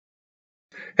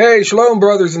Hey, shalom,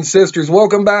 brothers and sisters.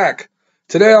 Welcome back.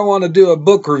 Today I want to do a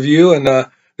book review, and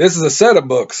this is a set of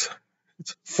books.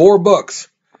 It's 4 books,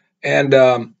 and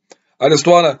I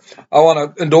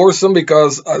want to endorse them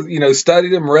because I studied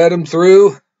them, read them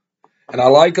through, and I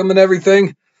like them and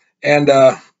everything. And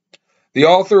the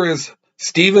author is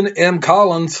Stephen M.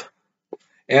 Collins,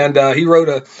 and he wrote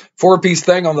a 4-piece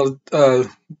thing on the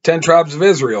 10 tribes of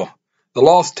Israel, the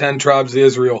lost 10 tribes of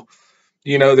Israel.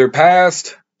 Their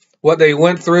past, what they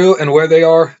went through, and where they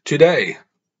are today.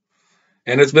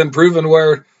 And it's been proven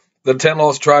where the 10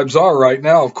 lost tribes are right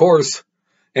now, of course.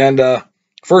 And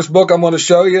first book I'm going to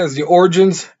show you is The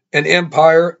Origins and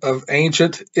Empire of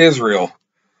Ancient Israel.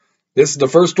 This is the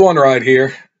first one right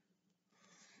here.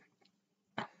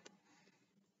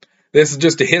 This is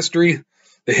just the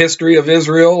history of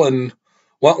Israel and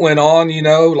what went on,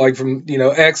 like from,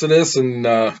 Exodus and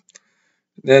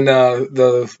then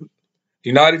the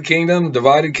United Kingdom,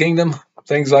 divided kingdom,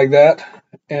 things like that.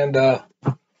 And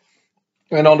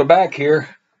on the back here,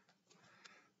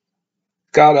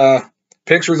 got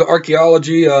pictures of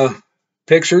archaeology,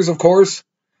 pictures, of course.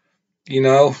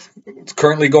 It's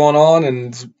currently going on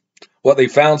and what they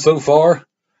found so far.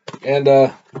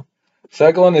 And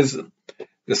second one is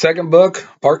the second book,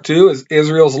 part 2, is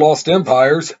Israel's Lost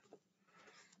Empires.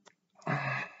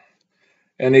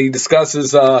 And he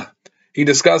discusses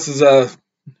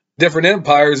different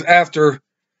empires after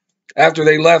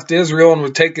they left Israel and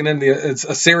were taken into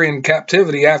Assyrian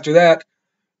captivity. After that,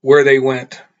 where they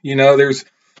went. There's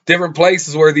different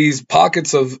places where these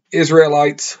pockets of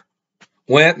Israelites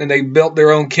went and they built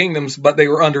their own kingdoms, but they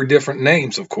were under different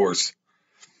names, of course.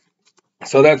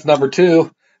 So that's number 2.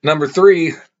 Number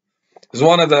 3 is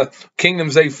one of the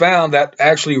kingdoms they found that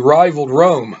actually rivaled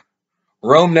Rome.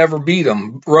 Rome never beat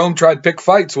them. Rome tried to pick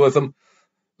fights with them,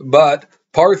 but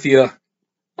Parthia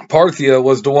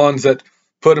was the ones that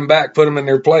put them in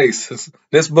their place.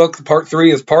 This book, part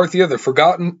 3, is Parthia, the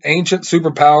forgotten ancient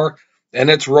superpower and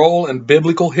its role in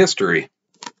biblical history.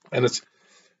 And it's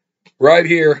right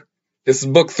here. This is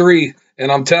book 3,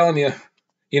 and I'm telling you,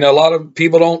 a lot of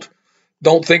people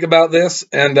don't think about this,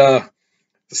 and a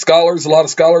lot of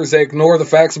scholars, they ignore the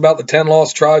facts about the 10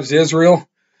 lost tribes of Israel.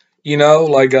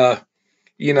 The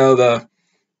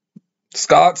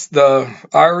Scots, the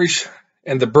Irish,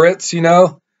 and the Brits.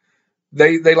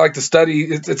 They like to study.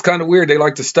 It's kind of weird. They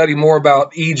like to study more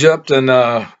about Egypt and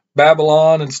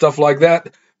Babylon and stuff like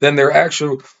that than their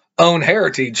actual own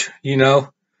heritage. I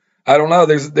don't know.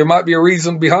 There might be a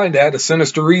reason behind that, a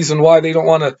sinister reason why they don't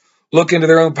want to look into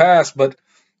their own past. But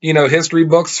history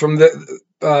books,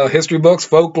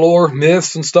 folklore,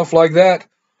 myths, and stuff like that.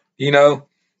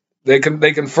 They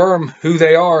confirm who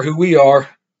they are, who we are,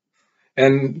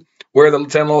 and where the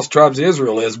 10 lost tribes of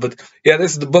Israel is. But yeah,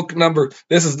 this is the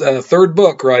 3rd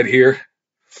book right here.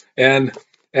 And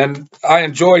I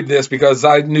enjoyed this because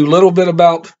I knew a little bit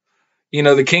about,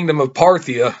 the kingdom of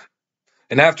Parthia.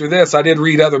 And after this, I did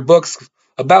read other books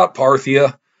about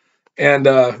Parthia, and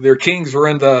their kings were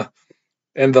in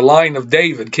the line of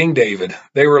David, King David.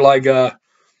 They were like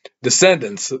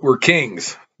descendants that were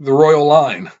kings, the royal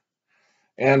line.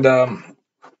 And the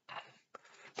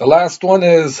last one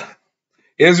is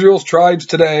Israel's tribes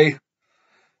today,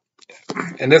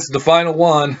 and this is the final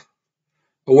one,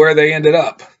 where they ended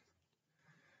up.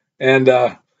 And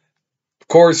of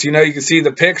course, you can see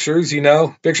the pictures,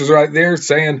 pictures right there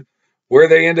saying where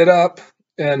they ended up,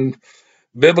 and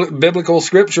biblical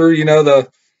scripture,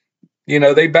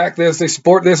 they back this, they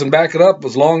support this and back it up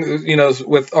as long as,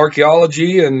 with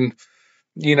archaeology and,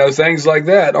 things like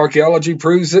that. Archaeology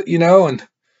proves it, and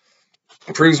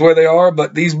proves where they are.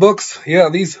 But these books,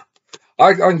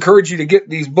 I encourage you to get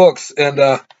these books,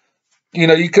 and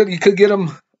you could get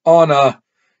them on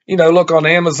look on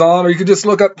Amazon, or you could just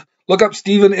look up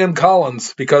Stephen M.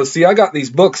 Collins, because I got these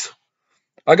books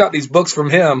from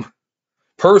him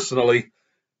personally,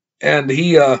 and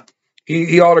he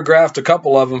autographed a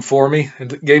couple of them for me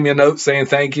and gave me a note saying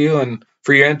thank you and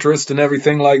for your interest and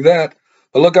everything like that.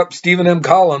 But look up Stephen M.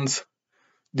 Collins,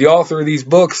 the author of these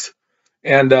books,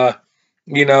 and I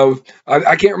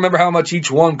can't remember how much each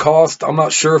one cost. I'm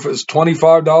not sure if it was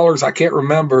 $25. I can't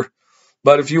remember.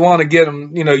 But if you want to get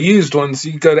them, used ones,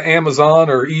 you go to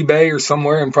Amazon or eBay or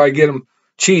somewhere and probably get them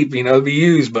cheap, to be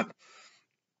used. But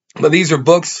these are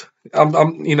books. I'm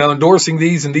endorsing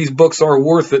these, and these books are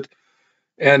worth it.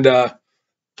 And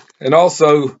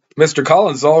also Mr.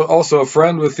 Collins is also a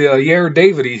friend with Yair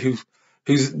Davidy, who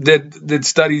did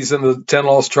studies in the 10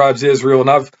 lost tribes of Israel, and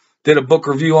I've did a book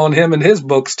review on him and his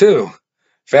books too.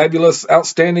 Fabulous,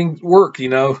 outstanding work,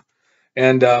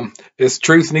 and this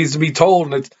truth needs to be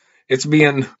told, and it's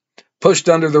being pushed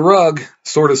under the rug,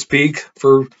 so to speak,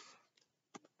 for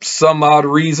some odd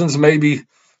reasons. Maybe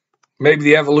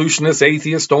the evolutionists,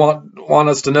 atheists don't want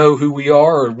us to know who we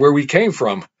are or where we came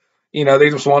from. You know, they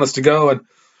just want us to go and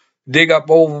dig up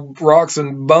old rocks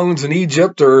and bones in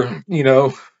Egypt or, you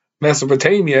know,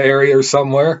 Mesopotamia area or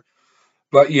somewhere.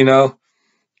 But, you know,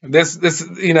 this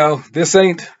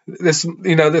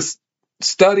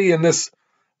study and this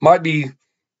might be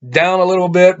down a little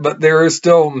bit, but there is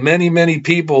still many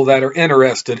people that are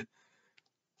interested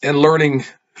in learning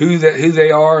who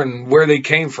they are and where they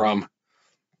came from.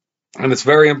 And it's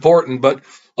very important. But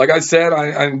like I said,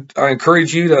 I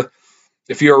encourage you to,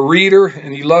 if you're a reader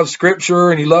and you love scripture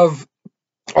and you love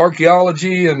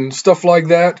archaeology and stuff like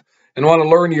that and want to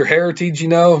learn your heritage, you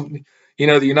know,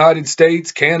 the United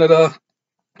States, Canada,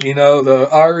 you know, the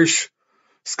Irish,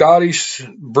 Scottish,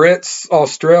 Brits,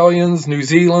 Australians, New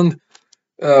Zealand,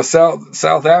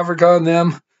 South Africa, and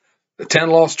them, the 10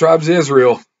 lost tribes of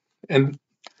Israel. And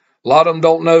a lot of them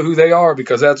don't know who they are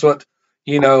because that's what,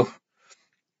 you know,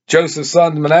 Joseph's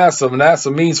son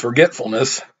Manasseh means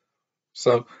forgetfulness.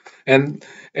 So, and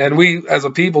we as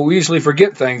a people, we usually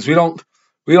forget things. We don't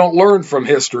learn from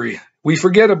history. We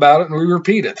forget about it and we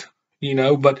repeat it, you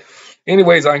know. But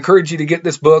anyways, I encourage you to get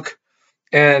this book.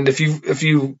 And if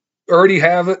you already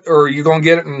have it or you're going to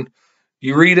get it and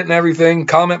you read it and everything,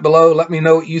 comment below. Let me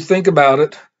know what you think about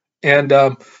it. And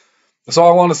that's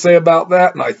all I want to say about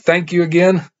that. And I thank you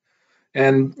again.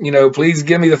 And, you know, please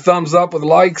give me the thumbs up with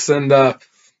likes and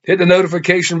hit the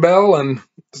notification bell. And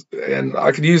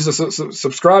I could use the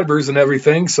subscribers and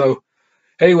everything. So,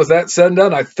 hey, with that said and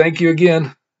done, I thank you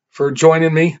again for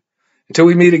joining me. Until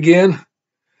we meet again,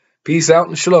 peace out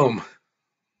and shalom.